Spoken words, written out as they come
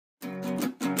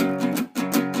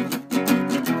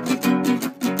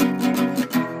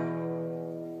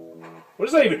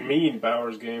does that even mean,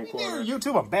 Bowers Game Corner? There,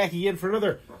 YouTube, I'm back again for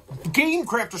another Game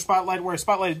Crafter Spotlight, where I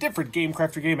spotlight a different Game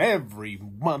Crafter game every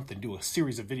month and do a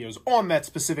series of videos on that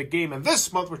specific game. And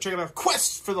this month, we're checking out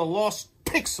Quest for the Lost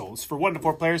Pixels for 1 to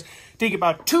 4 players. Take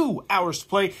about 2 hours to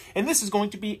play, and this is going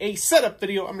to be a setup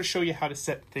video. I'm going to show you how to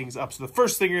set things up. So the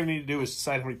first thing you're going to need to do is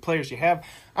decide how many players you have.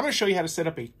 I'm going to show you how to set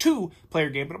up a 2-player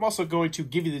game, but I'm also going to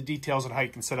give you the details on how you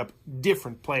can set up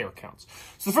different player counts.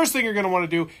 So the first thing you're going to want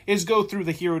to do is go through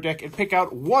the hero deck and pick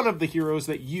out one of the heroes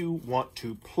that you want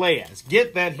to play as.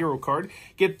 Get that hero card,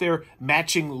 get their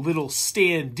matching little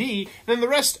standee, then the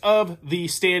rest of the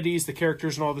standees, the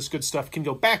characters, and all this good stuff can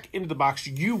go back into the box.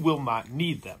 You will not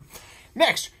need them.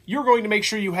 Next, you're going to make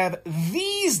sure you have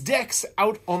these decks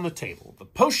out on the table. The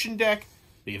potion deck,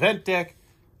 the event deck,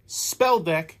 spell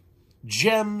deck,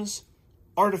 gems,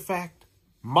 artifact,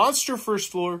 monster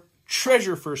first floor,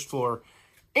 treasure first floor,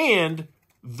 and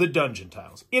the dungeon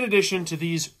tiles, in addition to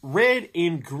these red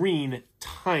and green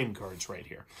time cards right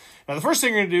here. Now, the first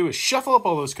thing you're going to do is shuffle up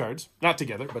all those cards, not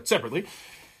together, but separately,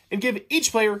 and give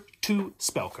each player 2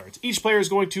 spell cards. Each player is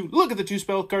going to look at the 2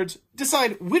 spell cards,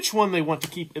 decide which one they want to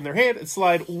keep in their hand, and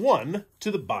slide 1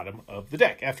 to the bottom of the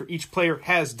deck. After each player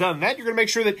has done that, you're going to make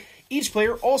sure that each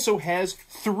player also has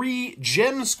 3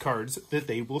 gems cards that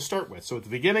they will start with. So at the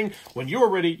beginning, when you're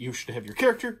ready, you should have your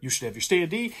character, you should have your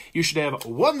standee, you should have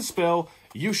 1 spell,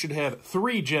 you should have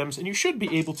 3 gems, and you should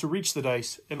be able to reach the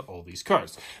dice and all these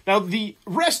cards. Now, the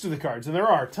rest of the cards, and there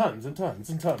are tons and tons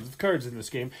and tons of cards in this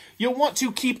game, you'll want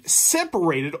to keep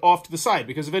separated off to the side,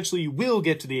 because eventually you will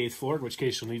get to the 8th floor, in which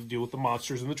case you'll need to deal with the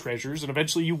monsters and the treasures, and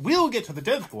eventually you will get to the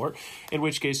 10th floor, in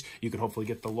which case you can hopefully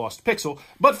get the lost pixel,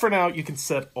 but for now, you can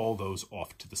set all those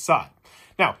off to the side.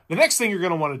 Now, the next thing you're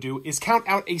going to want to do is count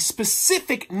out a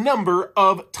specific number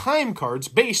of time cards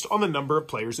based on the number of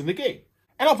players in the game.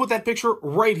 And I'll put that picture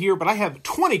right here, but I have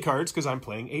 20 cards because I'm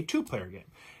playing a 2-player game.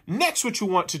 Next, what you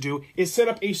want to do is set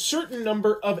up a certain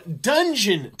number of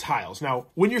dungeon tiles. Now,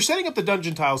 when you're setting up the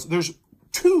dungeon tiles, there's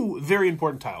 2 very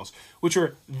important tiles, which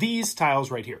are these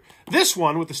tiles right here. This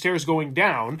one, with the stairs going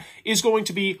down, is going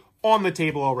to be on the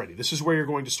table already. This is where you're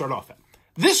going to start off at.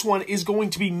 This one is going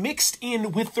to be mixed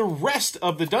in with the rest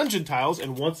of the dungeon tiles,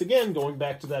 and once again, going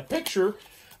back to that picture,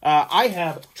 I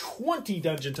have 20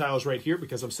 dungeon tiles right here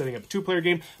because I'm setting up a 2-player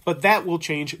game, but that will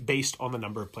change based on the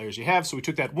number of players you have. So we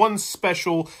took that one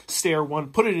special stair one,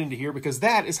 put it into here, because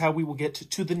that is how we will get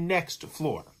to the next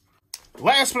floor.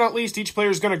 Last but not least, each player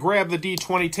is going to grab the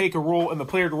D20, take a roll, and the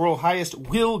player to roll highest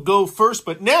will go first.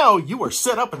 But now you are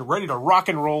set up and ready to rock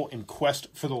and roll in Quest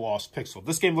for the Lost Pixel.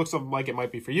 This game looks like it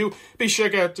might be for you. Be sure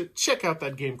to check out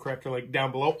that Game Crafter link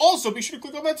down below. Also, be sure to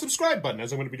click on that subscribe button,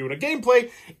 as I'm going to be doing a gameplay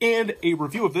and a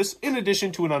review of this, in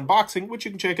addition to an unboxing, which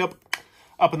you can check up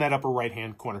in that upper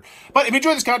right-hand corner. But if you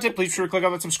enjoy this content, please be sure to click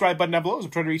on that subscribe button down below, as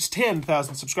I'm trying to reach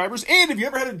 10,000 subscribers. And if you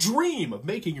ever had a dream of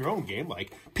making your own game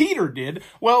like Peter did,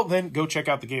 well, then go check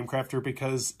out the Game Crafter,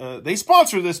 because they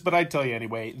sponsor this, but I tell you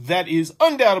anyway, that is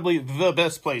undoubtedly the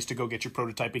best place to go get your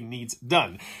prototyping needs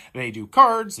done. They do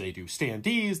cards, they do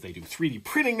standees, they do 3D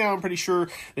printing now, I'm pretty sure.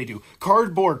 They do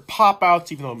cardboard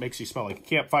pop-outs, even though it makes you smell like a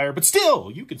campfire. But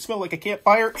still, you can smell like a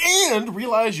campfire and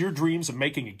realize your dreams of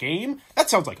making a game. That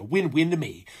sounds like a win-win to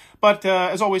me. But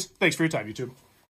as always, thanks for your time, YouTube.